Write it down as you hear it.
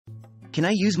Can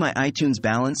I use my iTunes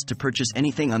balance to purchase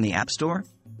anything on the App Store?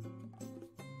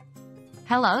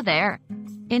 Hello there.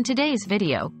 In today's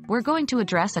video, we're going to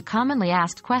address a commonly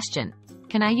asked question.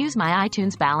 Can I use my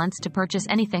iTunes balance to purchase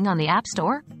anything on the App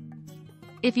Store?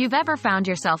 If you've ever found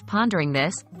yourself pondering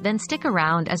this, then stick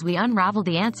around as we unravel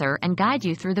the answer and guide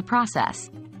you through the process.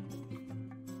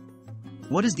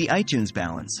 What is the iTunes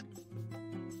balance?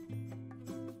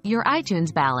 Your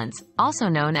iTunes balance, also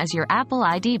known as your Apple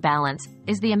ID balance,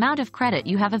 is the amount of credit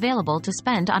you have available to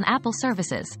spend on Apple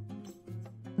services.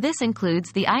 This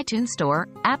includes the iTunes Store,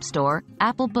 App Store,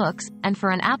 Apple Books, and for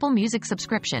an Apple Music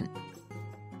subscription.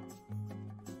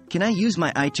 Can I use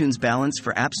my iTunes balance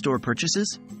for App Store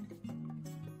purchases?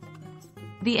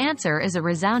 The answer is a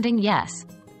resounding yes.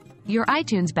 Your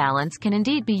iTunes balance can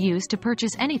indeed be used to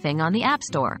purchase anything on the App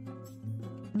Store.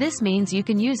 This means you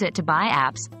can use it to buy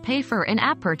apps, pay for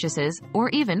in-app purchases, or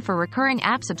even for recurring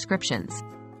app subscriptions.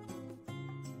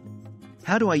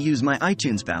 How do I use my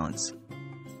iTunes balance?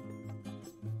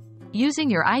 Using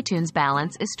your iTunes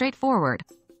balance is straightforward.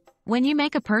 When you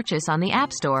make a purchase on the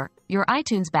App Store, your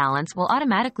iTunes balance will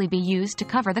automatically be used to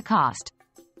cover the cost.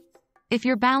 If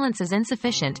your balance is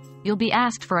insufficient, you'll be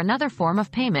asked for another form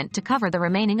of payment to cover the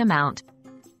remaining amount.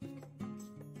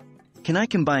 Can I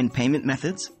combine payment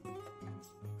methods?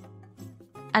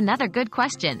 Another good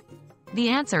question. The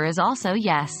answer is also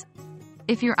yes.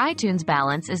 If your iTunes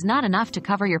balance is not enough to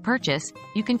cover your purchase,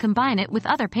 you can combine it with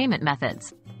other payment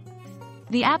methods.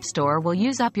 The App Store will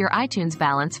use up your iTunes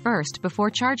balance first before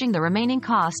charging the remaining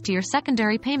cost to your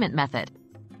secondary payment method.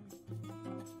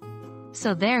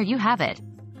 So there you have it.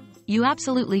 You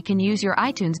absolutely can use your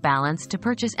iTunes balance to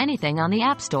purchase anything on the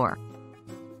App Store.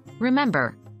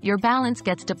 Remember, your balance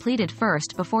gets depleted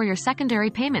first before your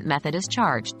secondary payment method is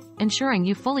charged, ensuring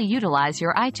you fully utilize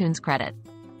your iTunes credit.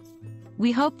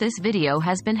 We hope this video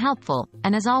has been helpful,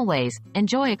 and as always,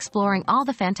 enjoy exploring all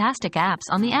the fantastic apps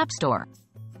on the App Store.